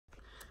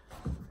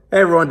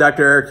Hey everyone,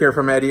 Dr. Eric here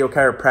from Adio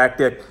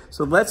Chiropractic.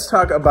 So let's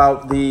talk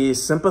about the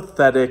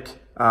sympathetic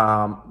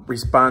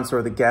response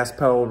or the gas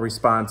pedal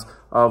response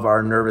of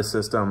our nervous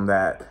system,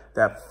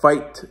 that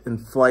fight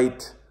and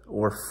flight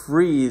or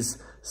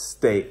freeze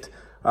state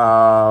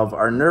of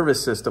our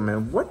nervous system.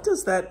 And what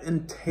does that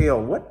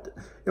entail?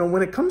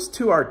 When it comes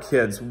to our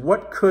kids,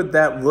 what could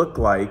that look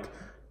like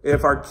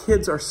if our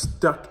kids are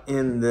stuck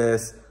in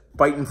this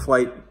fight and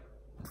flight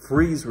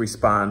freeze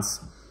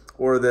response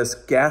or this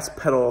gas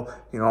pedal,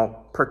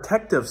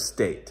 protective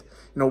state?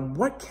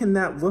 What can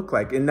that look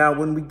like? And now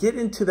when we get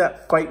into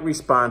that fight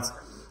response,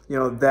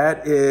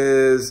 that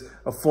is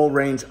a full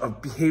range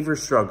of behavior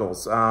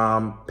struggles,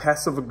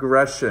 passive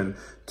aggression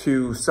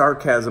to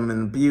sarcasm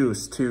and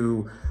abuse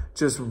to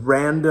just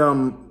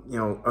random,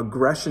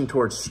 aggression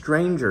towards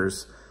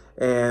strangers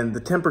and the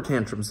temper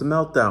tantrums, the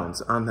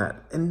meltdowns on that.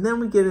 And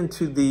then we get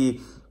into the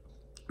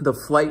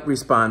flight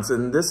response.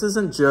 And this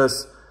isn't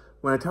just,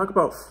 when I talk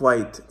about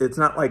flight, it's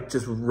not like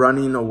just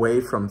running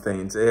away from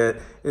things.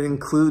 It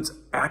includes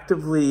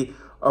actively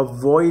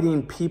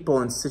avoiding people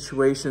and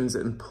situations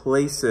and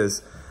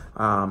places.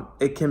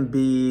 It can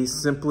be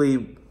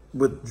simply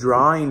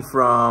withdrawing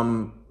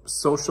from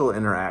social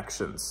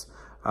interactions.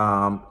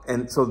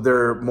 And so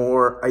they're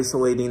more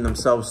isolating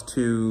themselves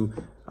to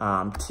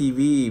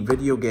TV,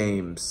 video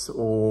games,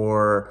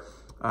 or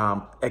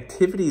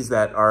activities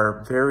that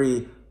are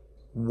very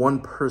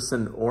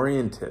one-person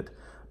oriented,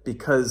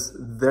 because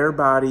their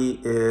body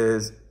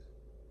is,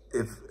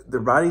 if their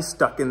body's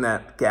stuck in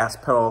that gas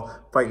pedal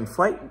fight and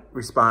flight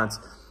response,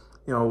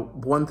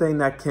 one thing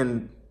that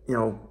can,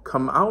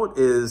 come out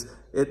is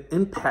it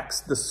impacts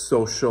the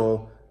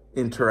social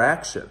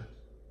interaction,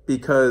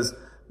 because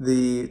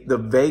the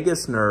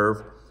vagus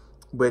nerve,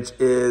 which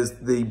is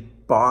the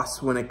boss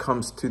when it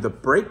comes to the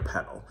brake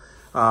pedal,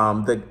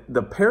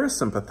 the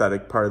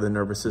parasympathetic part of the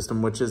nervous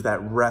system, which is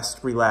that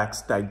rest,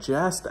 relax,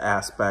 digest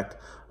aspect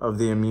of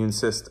the immune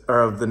system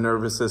or of the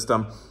nervous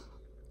system,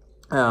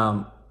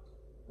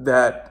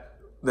 that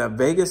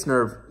vagus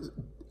nerve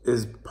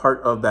is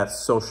part of that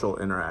social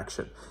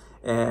interaction.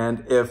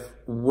 And if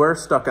we're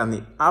stuck on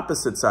the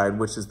opposite side,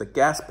 which is the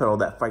gas pedal,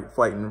 that fight,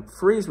 flight, and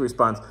freeze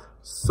response,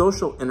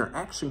 social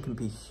interaction can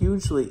be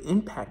hugely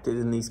impacted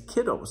in these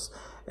kiddos.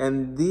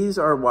 And these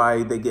are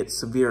why they get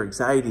severe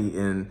anxiety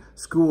in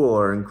school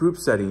or in group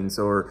settings,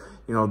 or,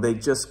 they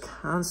just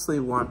constantly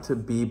want to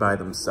be by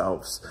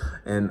themselves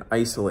and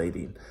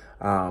isolating.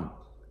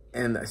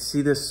 And I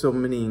see this so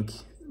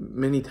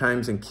many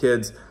times in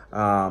kids,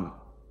 and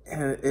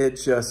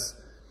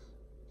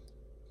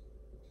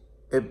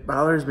it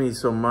bothers me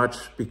so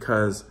much,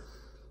 because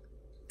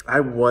I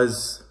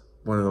was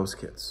one of those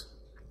kids.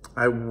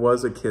 I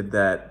was a kid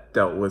that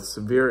dealt with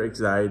severe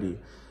anxiety,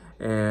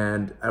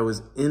 and I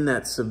was in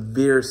that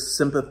severe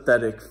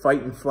sympathetic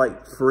fight and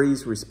flight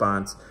freeze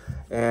response,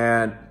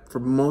 and for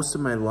most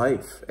of my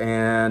life.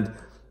 And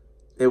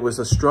it was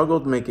a struggle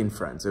making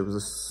friends. It was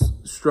a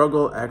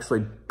struggle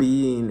actually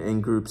being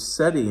in group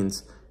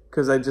settings,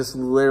 because I just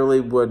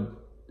literally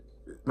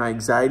my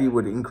anxiety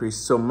would increase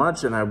so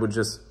much, and I would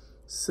just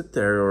sit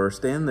there or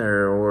stand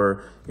there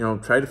or,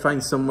 try to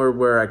find somewhere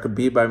where I could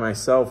be by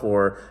myself,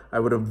 or I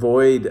would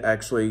avoid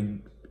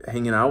actually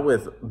hanging out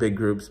with big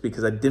groups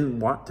because I didn't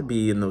want to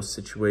be in those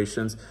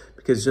situations,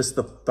 because just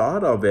the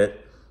thought of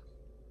it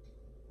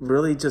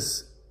really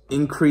just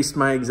increased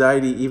my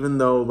anxiety, even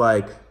though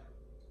like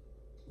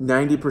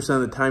 90%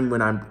 of the time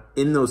when I'm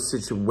in those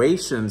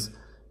situations,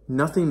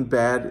 nothing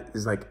bad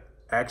is like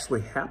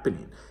actually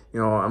happening.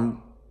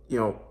 Our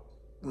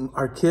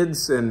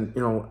kids and,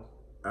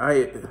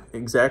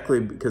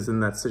 because in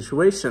that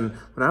situation,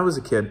 when I was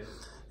a kid,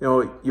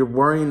 you're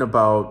worrying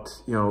about,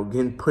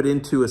 getting put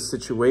into a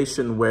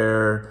situation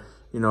where,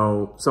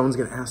 someone's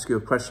going to ask you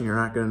a question you're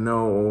not going to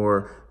know,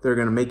 or they're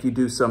going to make you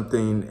do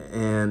something.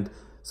 And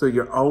so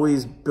you're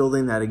always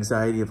building that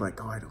anxiety of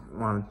like, oh, I don't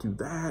want to do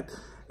that.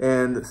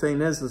 And the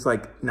thing is, it's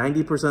like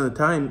 90% of the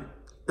time,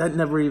 that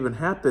never even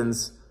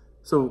happens.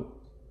 So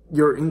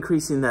you're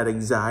increasing that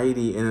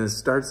anxiety, and it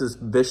starts this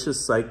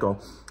vicious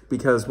cycle.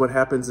 Because what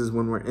happens is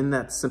when we're in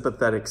that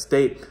sympathetic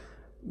state,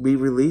 we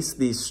release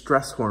these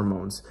stress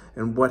hormones.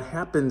 And what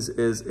happens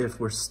is if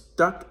we're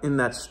stuck in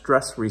that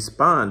stress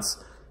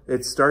response,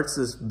 it starts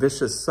this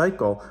vicious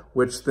cycle,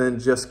 which then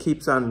just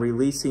keeps on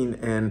releasing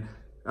and,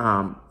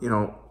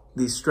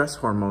 these stress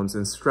hormones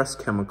and stress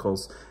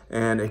chemicals.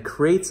 And it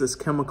creates this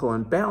chemical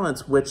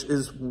imbalance, which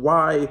is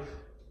why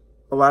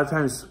a lot of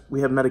times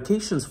we have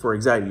medications for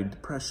anxiety,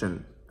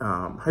 depression,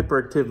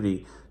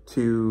 hyperactivity,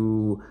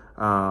 to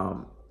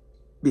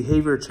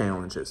behavior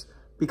challenges,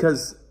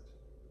 because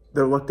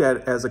they're looked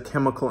at as a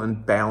chemical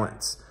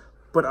imbalance.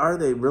 But are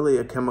they really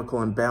a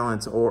chemical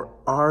imbalance, or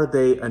are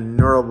they a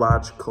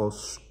neurological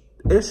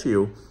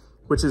issue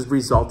which is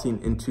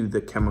resulting into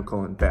the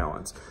chemical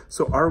imbalance?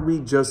 So are we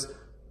just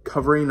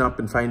covering up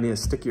and finding a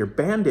stickier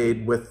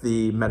Band-Aid with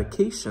the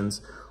medications,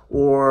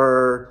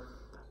 or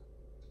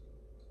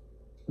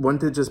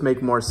wouldn't it just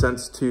make more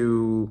sense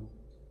to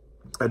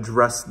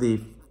address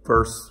the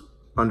first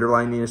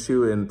underlying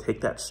issue and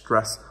take that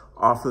stress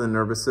off of the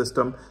nervous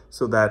system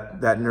so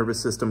that that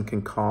nervous system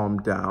can calm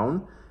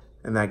down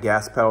and that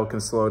gas pedal can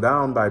slow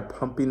down by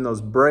pumping those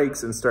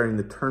brakes and starting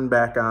to turn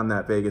back on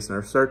that vagus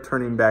nerve, start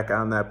turning back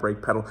on that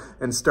brake pedal,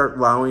 and start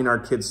allowing our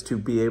kids to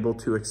be able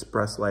to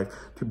express life,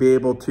 to be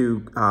able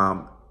to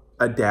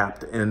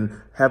adapt and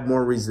have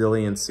more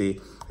resiliency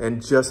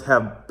and just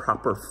have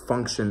proper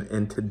function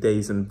in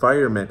today's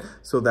environment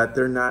so that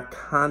they're not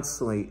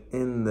constantly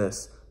in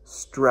this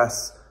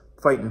stress,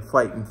 fight and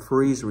flight and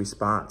freeze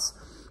response.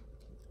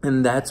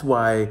 And that's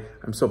why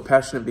I'm so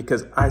passionate,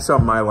 because I saw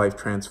my life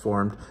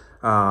transformed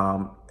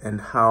and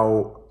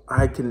how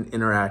I can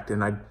interact,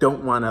 and I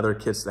don't want other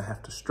kids to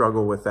have to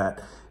struggle with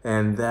that.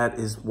 And that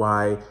is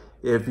why,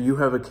 if you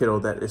have a kiddo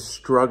that is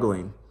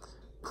struggling,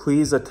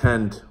 please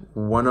attend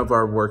one of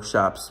our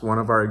workshops, one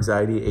of our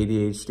anxiety,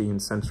 ADHD,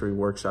 and sensory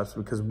workshops,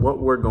 because what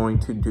we're going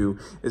to do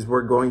is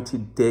we're going to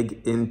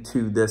dig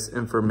into this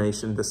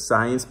information, the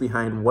science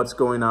behind what's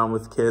going on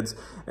with kids,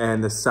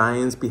 and the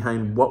science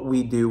behind what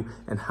we do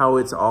and how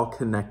it's all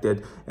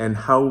connected, and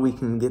how we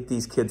can get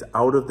these kids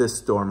out of this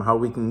storm, how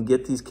we can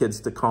get these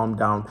kids to calm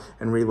down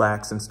and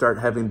relax and start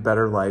having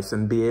better lives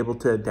and be able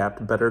to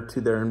adapt better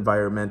to their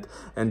environment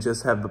and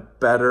just have a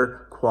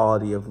better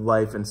quality of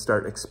life and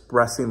start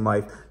expressing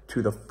life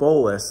to the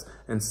fullest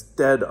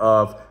instead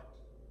of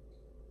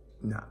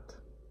not.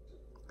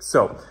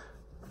 So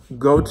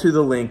go to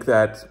the link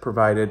that's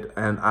provided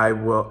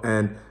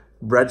and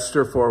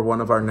register for one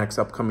of our next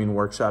upcoming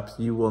workshops.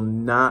 You will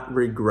not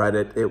regret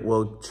it. It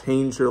will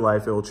change your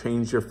life. It will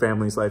change your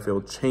family's life. It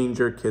will change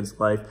your kids'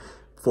 life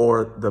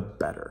for the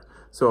better.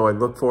 So I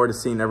look forward to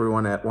seeing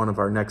everyone at one of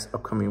our next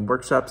upcoming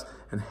workshops,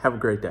 and have a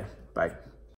great day. Bye.